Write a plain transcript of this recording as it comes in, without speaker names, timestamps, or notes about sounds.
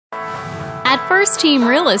At First Team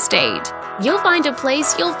Real Estate, you'll find a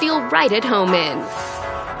place you'll feel right at home in.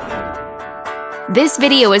 This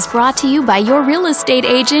video is brought to you by your real estate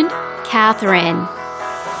agent, Catherine.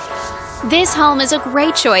 This home is a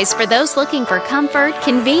great choice for those looking for comfort,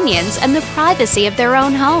 convenience, and the privacy of their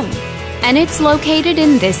own home. And it's located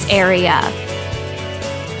in this area.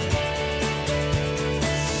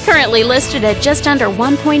 Currently listed at just under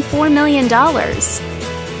 $1.4 million.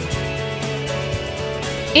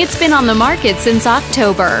 It's been on the market since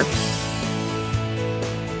October.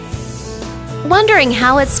 Wondering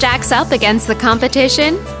how it stacks up against the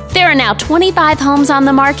competition? There are now 25 homes on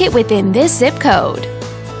the market within this zip code.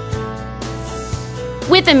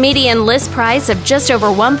 With a median list price of just over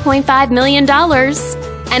 $1.5 million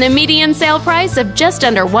and a median sale price of just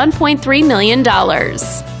under $1.3 million.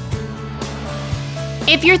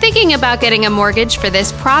 If you're thinking about getting a mortgage for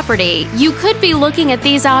this property, you could be looking at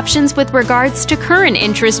these options with regards to current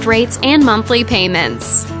interest rates and monthly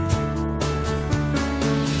payments.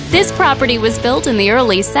 This property was built in the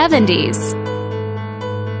early 70s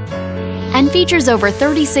and features over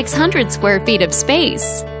 3,600 square feet of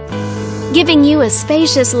space, giving you a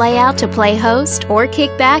spacious layout to play host or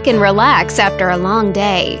kick back and relax after a long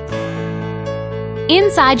day.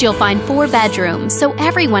 Inside, you'll find 4 bedrooms, so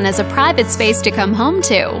everyone has a private space to come home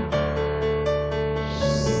to,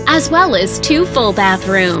 as well as 2 full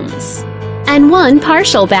bathrooms and 1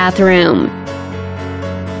 partial bathroom.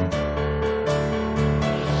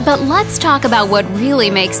 But let's talk about what really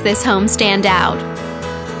makes this home stand out.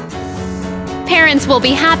 Parents will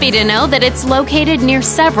be happy to know that it's located near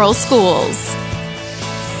several schools.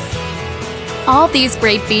 All these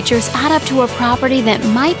great features add up to a property that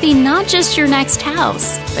might be not just your next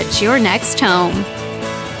house, but your next home.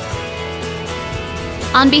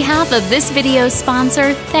 On behalf of this video's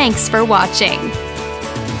sponsor, thanks for watching.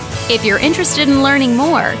 If you're interested in learning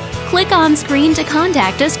more, click on screen to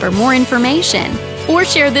contact us for more information or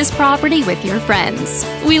share this property with your friends.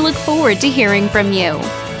 We look forward to hearing from you.